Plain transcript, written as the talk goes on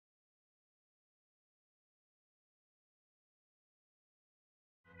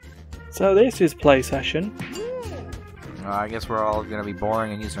So this is play session. I guess we're all gonna be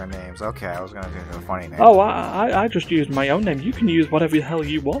boring and use our names. Okay, I was gonna do a funny name. Oh, I just used my own name. You can use whatever the hell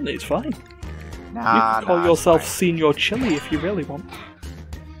you want. It's fine. Nah, you can call yourself fine. Senior Chili if you really want.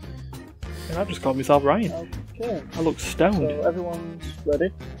 And I just called myself Ryan. Okay. I look stoned. So everyone's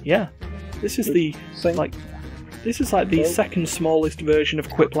ready? Yeah. This is the Sync. This is like the second smallest version of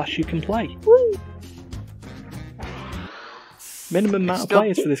Quiplash you can play. Woo! Minimum amount of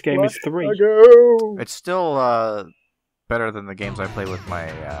players for this game is 3. It's still better than the games I play with my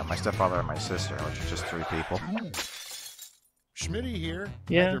my stepfather and my sister, which is just 3 people. Schmitty here.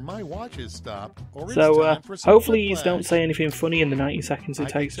 Yeah. Either my watch is stopped, or it's So time for some hopefully you Quiplash. don't say anything funny in the 90 seconds it I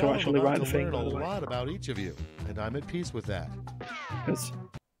can takes to tell I'm actually about write the to thing, learn by the a way. lot about each of you, and I'm at peace with that. Because,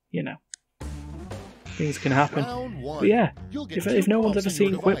 you know, things can happen. Round 1. But yeah, You'll get if 2 no one's prompts ever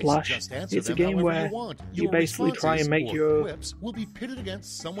in your seen device. Quiplash, Just answer it's a them game however where you want. you Your basically try and make responses, your or quips, will be pitted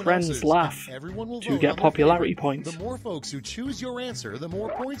against someone friends else's, laugh and everyone will to vote get on their popularity favorite. points. The more folks who choose your answer, the more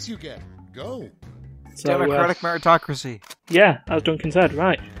points you get. Go. So, Democratic meritocracy. yeah, as Duncan said,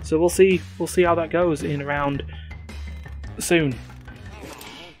 right. So we'll see how that goes in around soon.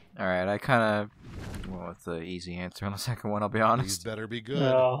 Alright, I kinda went with the easy answer on the second one, I'll be These honest. better be good.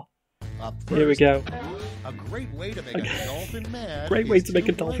 Oh, Up here we first, go. A great way to make a dolphin mad. Great way is to make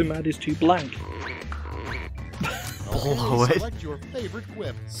a blank. dolphin mad is to blank. Blow Okay, it. select your favorite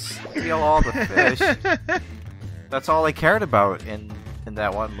quip. Steal all the fish. That's all they cared about in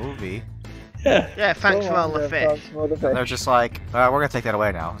that one movie. Yeah. Yeah, thanks for all the fish. And they're just like, we're gonna take that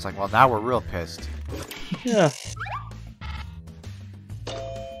away now. It's like, well, now we're real pissed. Yeah.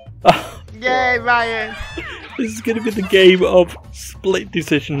 Yay, Ryan! This is going to be the game of split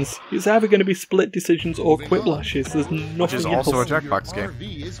decisions. It's either going to be split decisions or Quiplashes. There's nothing Which is else. also a Jackbox game.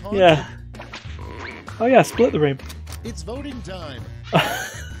 RV is haunted. Yeah. Oh yeah, split the room. It's voting time.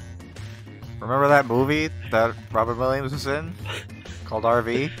 Remember that movie that Robert Williams was in? Called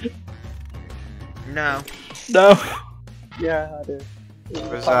RV? No. No. Yeah, I do.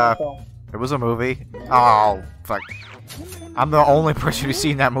 It was a movie. Oh, fuck. I'm the only person who's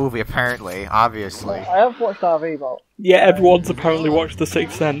seen that movie, apparently. Obviously. I have watched RV, but Yeah, everyone's apparently watched The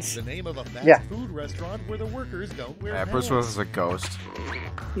Sixth Sense. The name of a fast Yeah. food restaurant where the workers don't wear Yeah, hats. Bruce Willis is a ghost.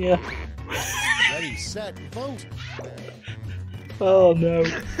 Yeah. Ready, set, vote. Oh no.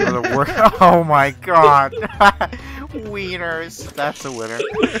 Oh my god. Wieners. That's a winner.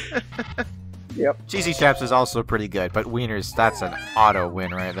 yep. Cheesy Chaps is also pretty good, but Wieners, that's an auto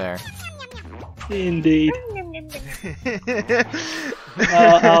win right there. Indeed.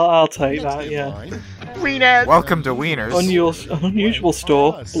 I'll take that. Yeah. Line. Wieners! Welcome to Wieners. Unusual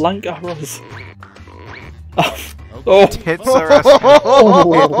store. Blank arrows. Oh. Okay. Oh. Tits are us.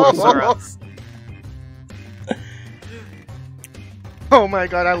 Tits are us. Oh my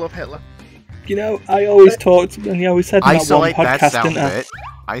god, I love Hitler. You know, I always talked, and you always said in that one Isolate that podcast, sound didn't I? bit.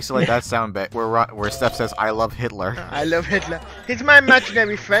 Isolate that sound bit where Steph says, I love Hitler. I love Hitler. He's my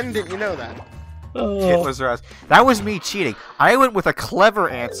imaginary friend, didn't you know that? Oh. Hitler's are us. That was me cheating. I went with a clever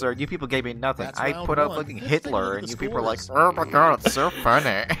answer, and you people gave me nothing. That's I round put up one. fucking Let's take a Hitler, look at and the you people were like, scores. oh my god, it's so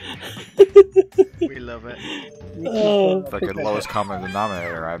funny. We love it. Oh. Fucking lowest common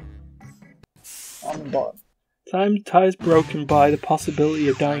denominator. On the bottom. Time ties broken by the possibility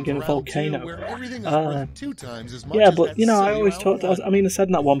of dying in a Round volcano. two, where everything is Uh, worth 2 times as much Yeah, as but that you know, I silly always round talked. one. I mean, I said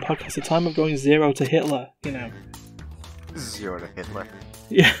in that one podcast, the time of going 0 to Hitler. You know. 0 to Hitler.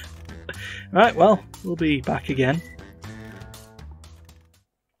 Yeah. Right. Well, we'll be back again.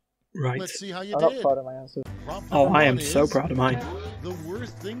 Right. Let's see how you I'm not did. proud of my answer. Prompt Oh, number I am one so is proud of mine. The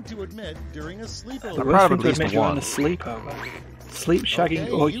worst thing to admit during a The sleepover. proud worst of thing at to least admit you're on one. a sleepover. Sleep shagging,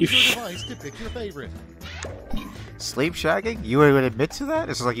 Okay, or you. use your device to pick your favorite. Sleep shagging? You would admit to that?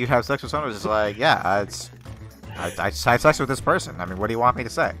 It's just like you have sex with someone, it's just like, yeah, I had sex with this person. I mean, what do you want me to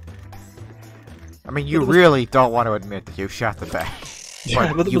say? I mean, you really don't want to admit that you shot the bed. Yeah,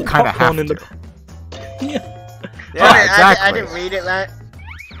 But but you the kind of have popcorn to. in the- Yeah. Yeah, I exactly. didn't read it right.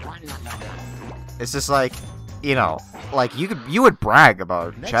 It's just like, you know, like you would brag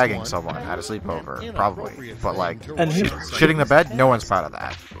about Next shagging one. someone at a sleepover, Inappropriate probably. But like, thing to And write who- on shitting the bed, no one's proud of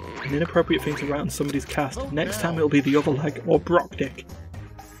that. An inappropriate thing to write on somebody's cast. Vote Next now. time it'll be the other leg or Brock dick.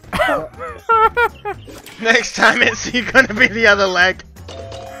 Next time it's gonna be the other leg.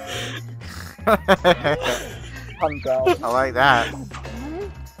 Hands out. I like that.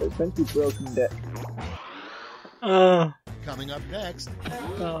 It's meant to be broken dick. Coming up next,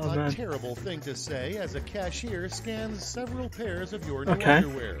 Oh, a man. terrible thing to say as a cashier scans several pairs of your new Okay.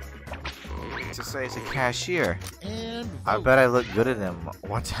 underwear. To say it's a cashier. And I vote. bet I look good at him.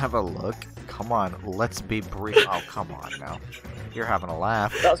 Want to have a look? Come on, let's be brief. Oh, come on now. You're having a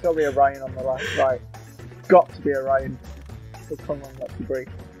laugh. That's got to be a Ryan on the left, right? Got to be a Ryan. So come on, let's be brief.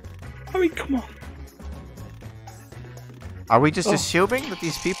 I mean, come on. Are we just Oh. assuming that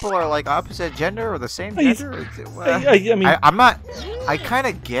these people are like opposite gender or the same Hey, gender? Or is it- I mean, I'm not. I kind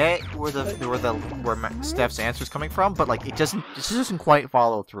of get where Steph's answer's coming from, but like it doesn't quite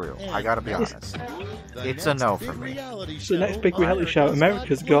follow through. I gotta be honest. The It's a next no big for me. reality the next big show, reality show,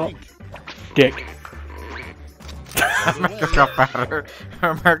 America's got blank. dick. America's got fatter.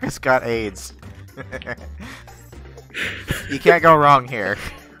 America's got AIDS. You can't go wrong here.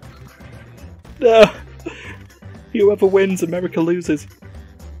 No. Whoever wins, America loses.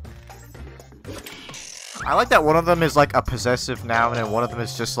 I like that one of them is like a possessive noun and one of them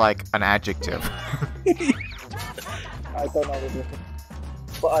is just like an adjective. I don't know the difference.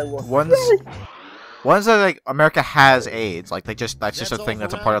 But I will. One's that like America has AIDS, like that's just a thing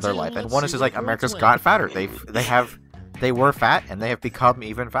that's a part of their life, and one is just like America's got fatter. They were fat and they have become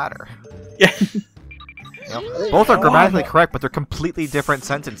even fatter. Yeah. You know? Both are grammatically correct, but they're completely different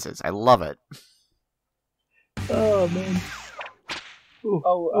sentences. I love it. Oh, man. Ooh.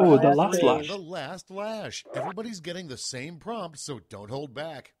 Oh, Oh, the I last see. lash. The last lash. Everybody's getting the same prompt, so don't hold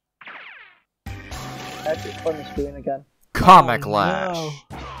back. Edit on the screen again. Comic Oh, lash.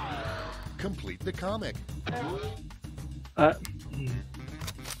 no. Complete the comic.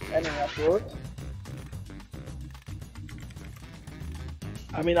 Any afterwards?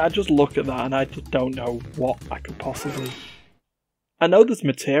 I mean, I just look at that and I just don't know what I could possibly... I know there's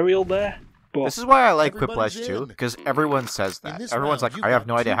material there, but... This is why I like Everybody's Quiplash too, in. because everyone says In that. this Everyone's round, like, you've I have got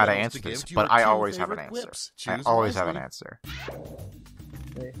no idea 2 how to rounds answer to give this, to but your I 2 always have an favorite answer. quips. I Choose always have an wisely. answer.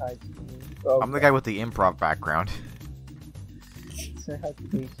 Say hi to me. Oh, I'm the guy with the improv background. Say hi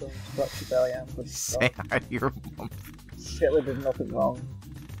to me, so scratch your belly and good Say stuff. hi to your mom. Hitler did nothing wrong.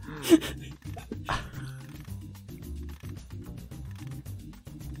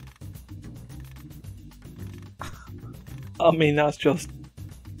 I mean, that's just...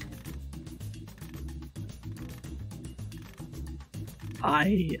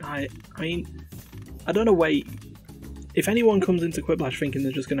 I mean, I don't know, wait. If anyone comes into Quiplash thinking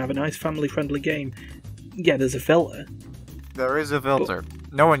they're just going to have a nice family-friendly game, yeah, there's a filter. There is a filter.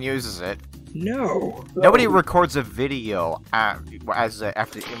 No one uses it. No. Nobody records a video after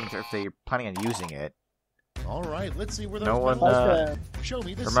if they're planning on using it. All right, let's see where those No one, medals are. Show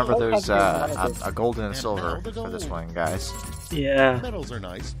me the Remember, silver. there's I'll a gold and a And silver now the for this gold. one, guys. Yeah. Medals are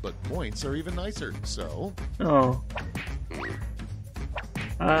nice, but points are even nicer. So, Oh.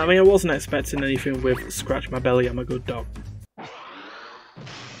 I mean, I wasn't expecting anything with scratch my belly, I'm a good dog.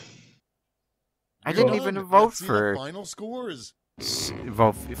 I didn't done. even vote Let's see the for final scores.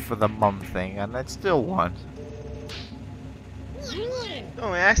 the mum thing, and I still won.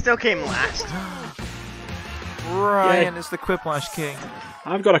 Oh, yeah, I still came last. Ryan is the Quiplash king.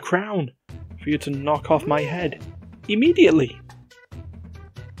 I've got a crown for you to knock off my head immediately.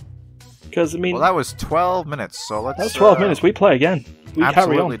 Because, I mean, Well, that was 12 minutes, so let's. that's 12 minutes. We play again. We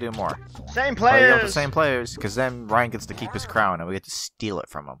absolutely carry on. do more. Same Play with the players. same players, because then Ryan gets to keep his crown, and we get to steal it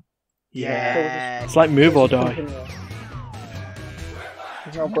from him. Yeah. It's like move or die. Continue.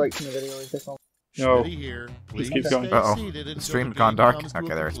 There's no breaks in the video, is this one? No. Steady here. Please Please keep going. stay Uh-oh. seated until The stream's the gone game dark. comes to a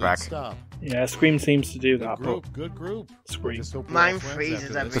Okay, there, it's complete back. Stop. Yeah, Scream seems to do Good that, but group, good group. Scream. Just hope we're Mine all friends freezes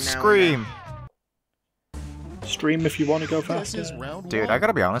after every The this. now scream! stream if you want to go This faster. is round Dude, one. I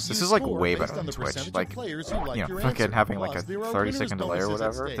gotta be honest, this You is like score way based better on than the Twitch. percentage of Like, players who like you know, your fucking answer. having like a Plus, there are 30-second delay or winners' bonuses at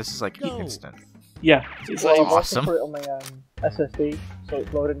whatever. stake. This is like Go. instant. Yeah, it's Well, like, I've also awesome. put it on my SSD, so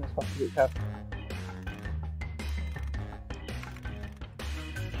it's loaded as fast as it can.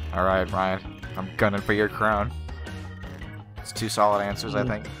 Alright, Ryan. I'm gunning for your crown. It's 2 solid answers, I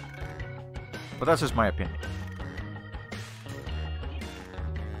think. But that's just my opinion.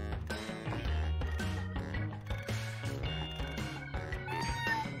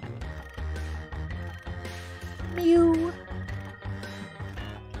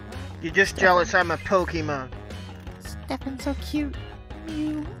 You're just jealous I'm a Pokemon. Stefan's so cute.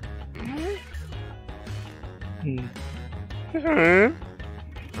 Mew. hmm.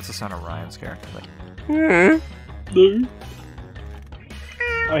 That's the sound of Ryan's character. Like, No.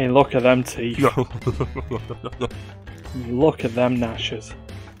 I mean, look at them teeth. Look at them gnashes.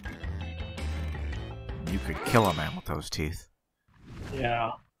 you could kill a man with those teeth.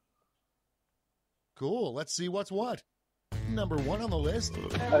 Yeah. Cool, let's see what's what. Number 1 on the list.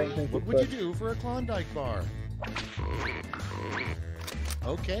 I don't think What it's would you good. do for a Klondike bar?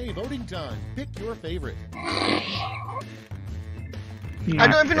 Okay, voting time. Pick your favorite. I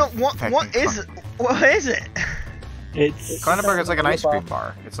don't even know what is it. What is it? It's Kleinenberg is like an ice cream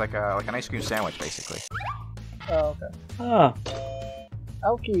bar. It's like an ice cream sandwich, basically. Oh, okay. ah.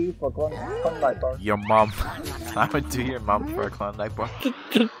 I'll queue you for Klondike bar. Your mom. I would do your mom for a Klondike bar.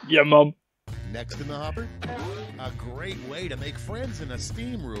 Yeah, mum. Next in the hopper, a great way to make friends in a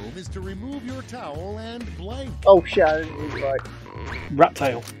steam room is to remove your towel and blank. Oh shit, I didn't read right. Rat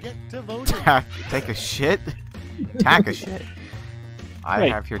tail. Get to voting. Take a shit? Tack a shit. I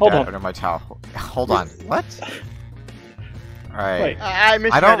Wait, have your hold dad on. under my towel. Hold on. What? Alright. Wait. I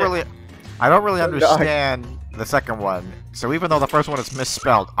misread I don't really Oh, understand the second one. So even though the first one is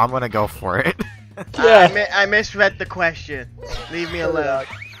misspelled, I'm gonna go for it. Yeah. I misread the question. Leave me alone.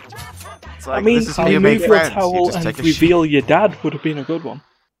 It's I like, mean, this is how you remove make your friends. You towel just and take a reveal your dad would have been a good one.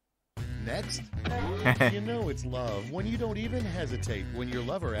 Next, shit. you know it's love when you don't even hesitate when your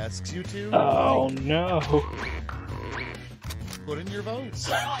lover asks you to. Oh no. Put in your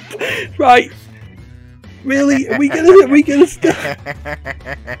votes. Right. Really? Are we gonna stop?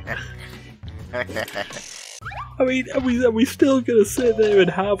 I mean, are we still gonna sit there and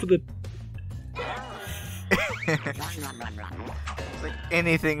have the? It's like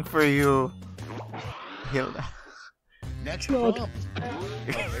anything for you, Hilda. Next God. prompt.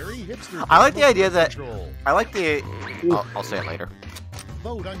 A very hipster I like the form of idea birth that- control. I like the. I'll say it later.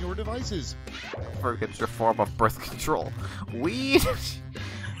 Vote on your devices. For hipster form of birth control. Weed.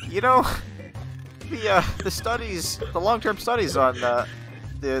 You know, the studies, the long-term studies on the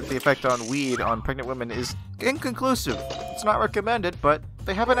effect on weed on pregnant women is inconclusive. It's not recommended, but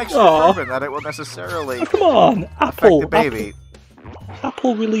they haven't actually Aw. proven that it will necessarily Oh, come on, affect Apple. the baby.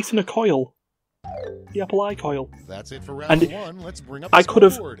 Apple releasing a coil. The Apple Eye coil. That's it for round And one. Let's bring up I the could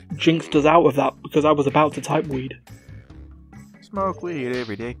have scoreboard. jinxed us out of that because I was about to type weed. Smoke weed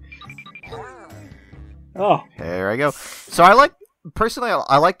every day. Oh, There I go. So I like, personally,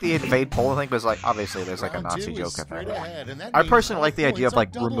 I like the invade Poland thing, because like obviously there's like a Round Nazi two is joke in straight there. ahead, and that I means personally all like the idea of points like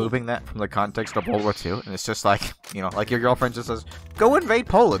are doubled. removing that from the context of World War II, and it's just like, you know, like your girlfriend just says, "Go invade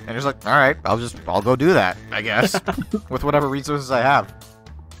Poland," and you're just like, "All right, I'll go do that, I guess, with whatever resources I have."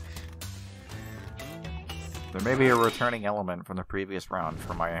 There may be a returning element from the previous round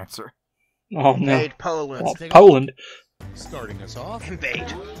for my answer. oh no. Invade Poland. What, Poland? Starting us off,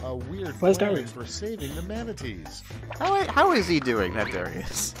 Invade. a weird Where's plan Darius? for saving the manatees. How is he doing that,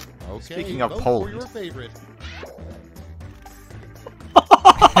 Darius? Okay, Speaking of vote Poland. for your favorite.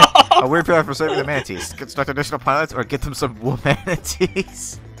 A weird plan for saving the manatees. Construct additional pilots or get them some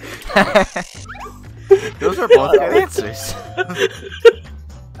manatees. Those are both good answers.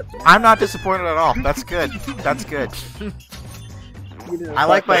 I'm not disappointed at all. That's good. That's good. I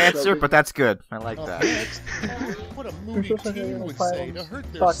like my answer, but that's good. I like Up that. next, what a movie teen would say to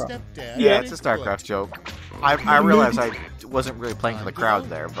hurt their StarCraft. stepdad. Yeah, on it's a Bigfoot. StarCraft joke. I realized I wasn't really playing for the crowd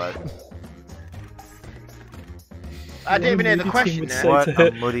there, but I didn't even hear the Moody question team would there. say what to a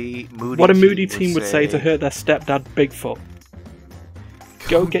hurt- moody What a moody teen would say to hurt their stepdad Bigfoot.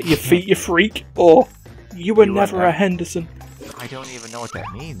 Go get your feet, you freak, or you were You were never never- a Henderson. I don't even know what that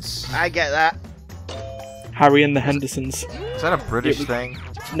means. I get that. Harry and the Hendersons. Is that a British thing?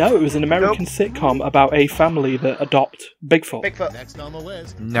 No, it was an American sitcom about a family that adopt Bigfoot. Bigfoot. Next on the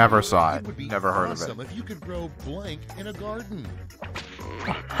list. Never saw It would be it. Never heard of awesome if you could grow blank in a garden.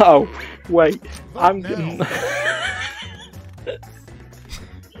 Oh, wait. I'm now. getting.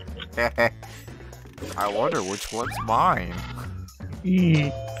 it. I wonder which one's mine.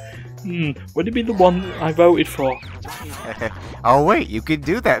 Would it be the one I voted for? Oh wait, you can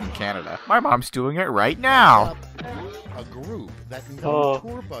do that in Canada. My mom's doing it right now. A group that no Oh,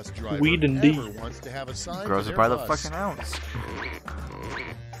 tour bus driver weed indeed. ever wants to have a sign Grows to it their by the bus. fucking ounce.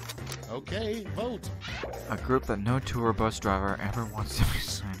 Okay, vote. A group that no tour bus driver ever wants to be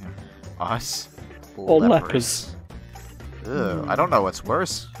signed in. Us? Or lepers. Ugh, I don't know what's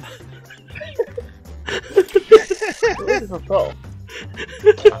worse. What is a thought?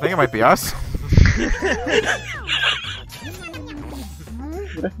 I think it might be us.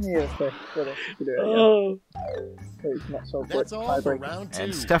 You definitely need to say further to do it again. Oh, So it's not so quick. That's all for Tiebreaker. round two.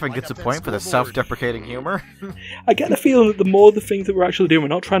 And Stefan Line gets a up that point for the scoreboard. self-deprecating humor. I get the feeling that the more the things that we're actually doing, we're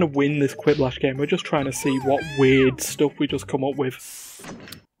not trying to win this Quiplash game. We're just trying to see what weird stuff we just come up with.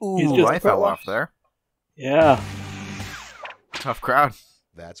 Ooh, just- I fell off there. Yeah. Tough crowd.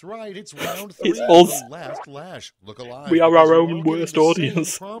 That's right, it's round three. It's us. The last lash. Look alive. We are because our you're own all getting worst the same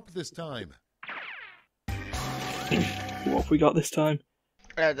audience. Prompt this time. What have we got this time?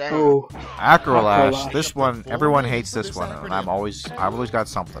 Damn. Oh, Acrolash. Acrolash. This one, everyone hates this one, and I've always got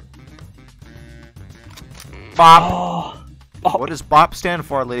something. Bop. Oh. What does BOP stand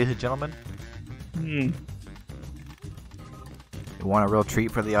for, ladies and gentlemen? Hmm. You want a real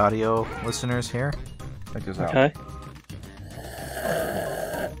treat for the audio listeners here? Check this out. Okay.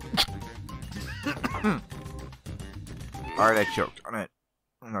 Alright, I choked on it.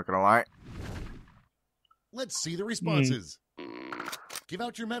 I'm not gonna lie. Let's see the responses. Give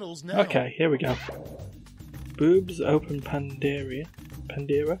out your medals now. Okay, here we go. Boobs, open Pandera.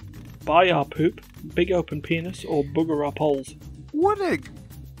 Buy our poop, big open penis, or booger our poles.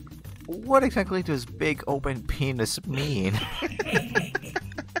 What exactly does big open penis mean?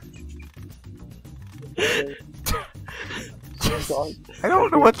 I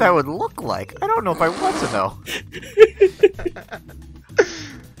don't know what that would look like. I don't know if I want to know.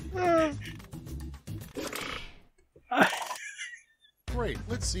 Great,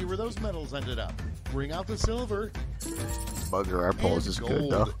 let's see where those medals ended up. Bring out the silver. Bugger our poles is good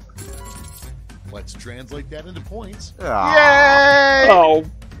though. Gold. Let's translate that into points. Aw. Yay! Oh,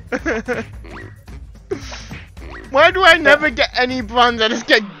 Why do I never get any bronze? I just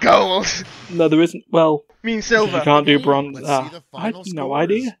get gold. no, there isn't. Well, I mean you silver. can't do bronze. Let's see the I final have no scores.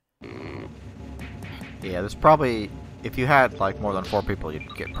 idea. Yeah, there's probably, if you had like more than 4 people, you'd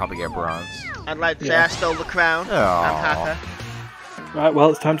probably get bronze. I'd like to say Yeah. I stole the crown. Aw. I'm happy. Right, well,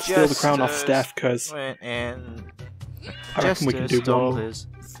 it's time to steal the crown off Justice Steph, because went and I reckon we can do stole more. his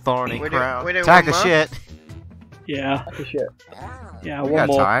thorny We do- crown. we do Attack one of more? shit. Yeah, That's a shit. yeah, We one got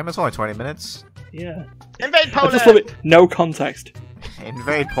more. time. It's only 20 minutes. Yeah. Invade I Poland! just love it. No context.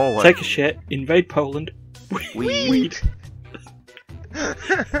 Invade Poland. Take a shit, invade Poland. Weed.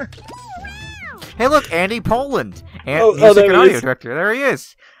 Hey, look, Andy Poland. And Oh, music there and he audio is. director. There he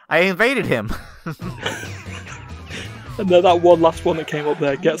is. I invaded him. And then that one last one that came up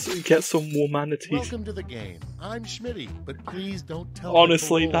there gets some womanities. Welcome to the game. I'm Schmitty, but please don't tell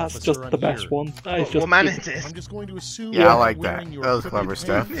Honestly, my parole that's officer just I'm the best here. one. That is just Womanities. I'm just going to assume Yeah, I you're like that. wearing your That was crippy clever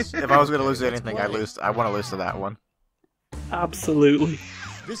stuff. pants. If I was going to lose Let's anything, play. I want to lose to that one. absolutely.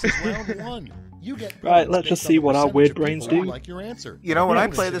 This is round 1. You get Right, points let's based just on see the what our percentage weird of brains people who do. Like your answer. You know, when I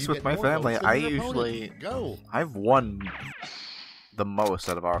Yes. play If this you with get my more family, votes than I your usually... opponent, go. I've won the most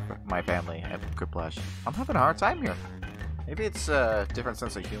out of my family at Quiplash. I'm having a hard time here. Maybe it's a different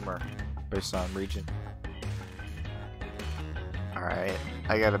sense of humor based on region. Alright,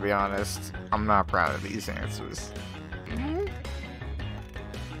 I gotta be honest. I'm not proud of these answers.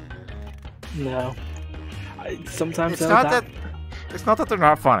 No. Sometimes It's though, not that they're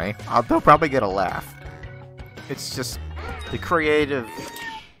not funny. They'll probably get a laugh. It's just the creative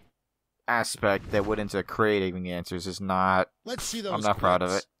aspect that went into creating answers is not. Let's see those I'm not proud of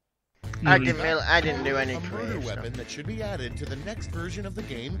clips. it. I didn't do any A murder creative weapon stuff. that should be added to the next version of the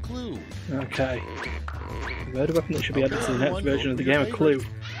game Clue. Okay. Murder weapon that should be added to the next One version of the vote game for of your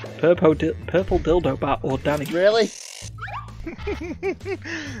Clue. Purple dildo bat or Danny. Really?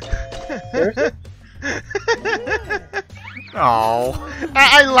 Seriously? Oh,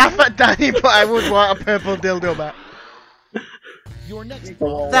 I laugh at Danny, but I would want a purple dildo back. Your next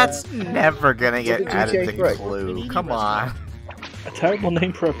that's never gonna get it added to GTA3? Clue. Come on, A terrible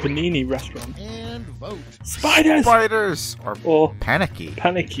name for a panini restaurant. and vote. Spiders! spiders or Or panicky.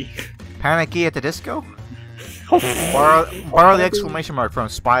 panicky. Panicky at the disco. Borrow the exclamation mark from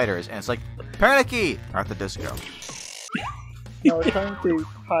spiders, and it's like panicky at the disco. No, we're trying to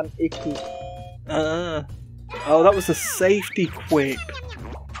pan icky. Oh, that was a safety quip.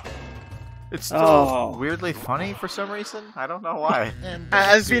 It's still Oh. weirdly funny for some reason. I don't know why. And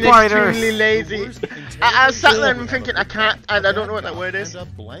I've been Spiders. extremely lazy. I sat there and thinking, I don't know what that word is. And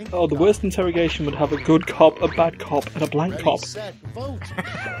a blank Oh, the worst interrogation would have a good cop, a bad cop, and a blank Ready, cop. set, vote.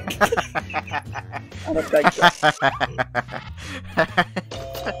 And a big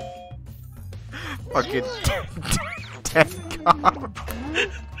Fucking dead cop.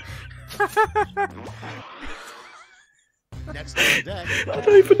 Next on deck. I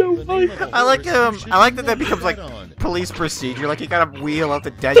don't even know the why. name of the I like horse you should that be becomes like bet on. police procedure. Like you gotta wheel out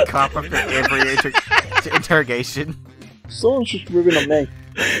the dead cop after every interrogation. Someone's just rubbing on me.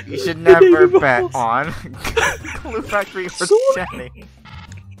 You should never Name of bet horse. on Clue Factory or Jenny.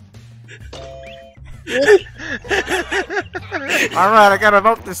 Alright, I gotta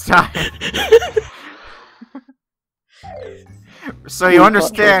vote this time. So you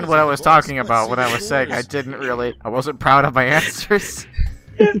understand what I was talking about when I was saying I wasn't proud of my answers.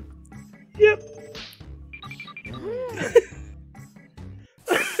 Yep.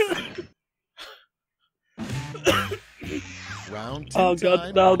 Round 2 Oh, God,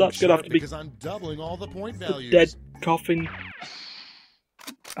 time. no, that's gonna have to be- because I'm doubling all the point The values. dead coffin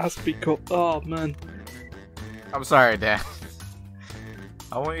has to be cut. Oh, man. I'm sorry, Dan.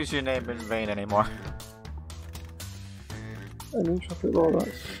 I won't use your name in vain anymore. A new traffic law,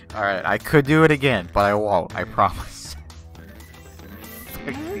 right? Alright, I could do it again, but I won't, I promise.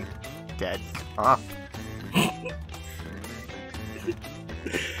 Dead cop.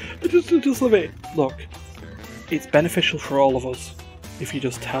 Just love it. Look, it's beneficial for all of us if you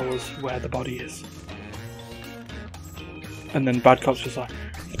just tell us where the body is. And then bad cop's just like,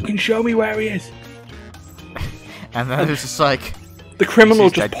 fucking show me where he is. And then it's just like... The criminal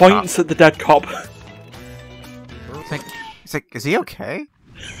just points at the dead cop. He's like, is he okay?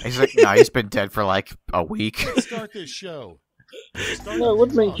 And he's like, no, he's been dead for like a week. Let's start this show. No, it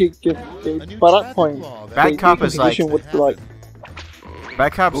would make you give. By that point, Bad cop is like... would be like.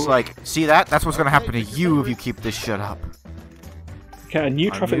 Bad cop's like, see that? That's what's gonna happen to you if you keep this shit up. Okay, a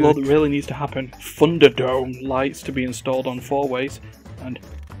new traffic law that really needs to happen. Thunderdome lights to be installed on four-ways. And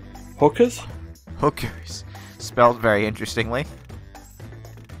hookers? Hookers. Spelled very interestingly.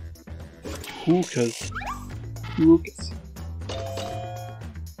 Hookers. Hookers.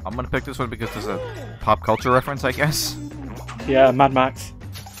 I'm gonna pick this one because there's a pop culture reference, I guess. Yeah, Mad Max.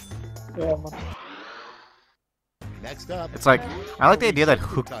 Yeah, man. Next up. It's like, I like the idea that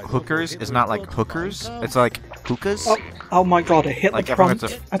hookers is not like hookers. It's like hookahs. Oh my god, a Hitler Like everyone's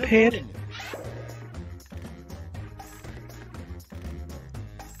prompt appeared.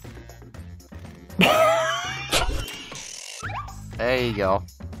 There you go.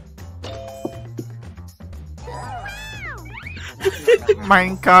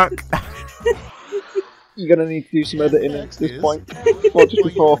 Minecart. You're gonna need to do some editing at this point. Or just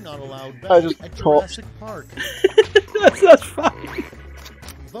before. I just talked. That's fine.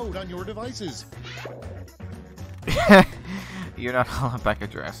 Vote on your devices. You're not allowed back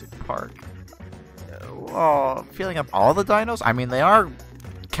at Jurassic Park. Oh, feeling up all the dinos? I mean, they are...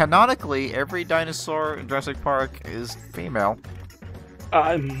 Canonically, every dinosaur in Jurassic Park is female.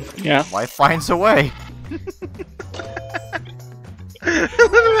 Yeah. Life finds a way.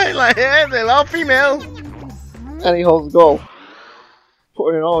 They're all female. And he holds a goal.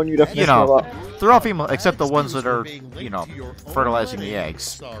 Putting it on, you definition of that. They're all female, except the ones that are, you know, fertilizing the eggs.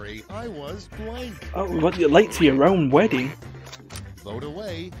 Sorry, I was blank. Oh, what, you're late to your own wedding? Vote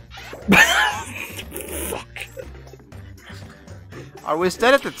away. Fuck. I was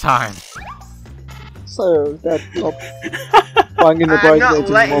dead at the time. So, dead job. Banging the I'm not bridesmaids in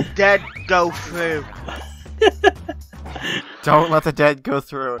the letting mob. dead go through. Don't let the dead go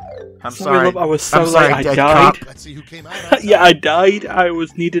through. I'm Sorry, sorry. love, I was so I'm sorry, late, I dead died. cop. Let's see who came out. Yeah, I died. I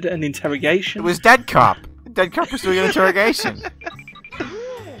needed an interrogation. It was Dead Cop. Dead Cop was doing an interrogation.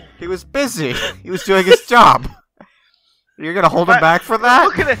 He was busy. He was doing his job. You're gonna hold him back for that?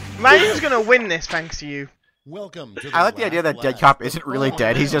 Look at it. Ryan's gonna win this thanks to you. Welcome to I like the idea that Dead Cop isn't really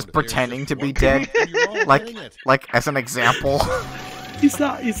dead. He's just pretending to be dead, like as an example. Is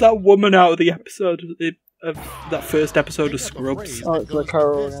that woman out of the episode of that first episode of Scrubs? Oh, it's like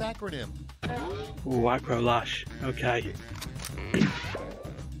Carol. This Yeah. acronym. Ooh, Quiplash. Okay.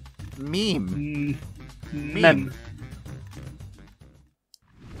 Meme. Mem.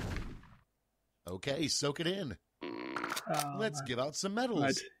 Okay, soak it in. Let's give out some medals.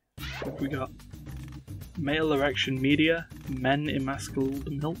 Right. What have we got? Male erection media, men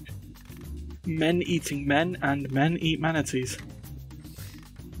emasculated milk, men eating men, and men eat manatees.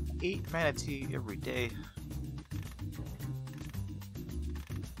 Eat manatee every day.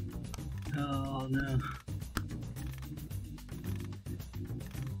 Oh no.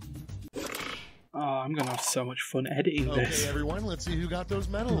 Oh, I'm gonna have so much fun editing Okay, this. everyone, let's see who got those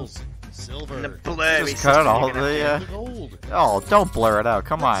medals. Silver. The blurry Just cut out all stuff you're gonna the. The gold. Oh, don't blur it out.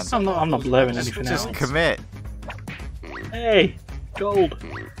 Come on. I'm not blurring anything Just else. commit. Hey, gold.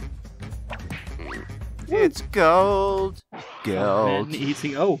 It's gold. Gold. Men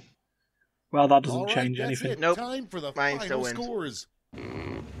eating. Oh, well, that doesn't All right, change that's anything. it. Nope. Time for the Mine still final wins. scores.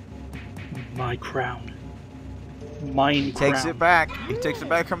 My crown. Mine He takes crown. it back. He takes it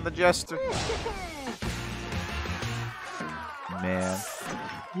back from the jester. Man.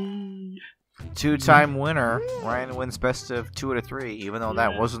 Two-time winner. Ryan wins best of 2 out of 3, even though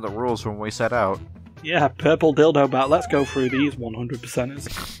that wasn't the rules when we set out. Yeah, purple dildo bat. Let's go through these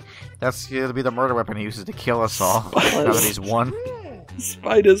 100%ers. That's gonna be the murder weapon he uses to kill us all. Now that he's won.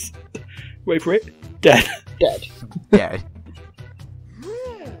 Spiders. Wait for it. Dead. Dead. Dead.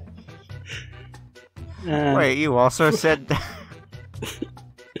 Wait, you also said...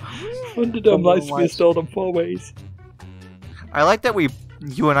 Thunderdome lights to be installed on 4 ways. I like that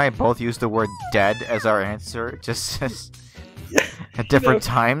you and I both use the word dead as our answer, just at different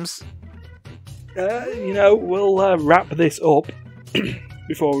times. We'll wrap this up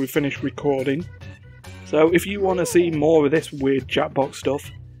before we finish recording. So if you want to see more of this weird Jackbox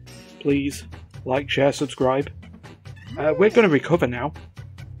stuff, please like, share, subscribe. We're gonna recover now.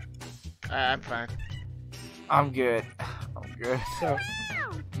 I'm fine. I'm good. I'm good. So,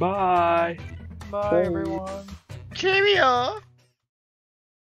 bye. Bye, everyone. Cheerio!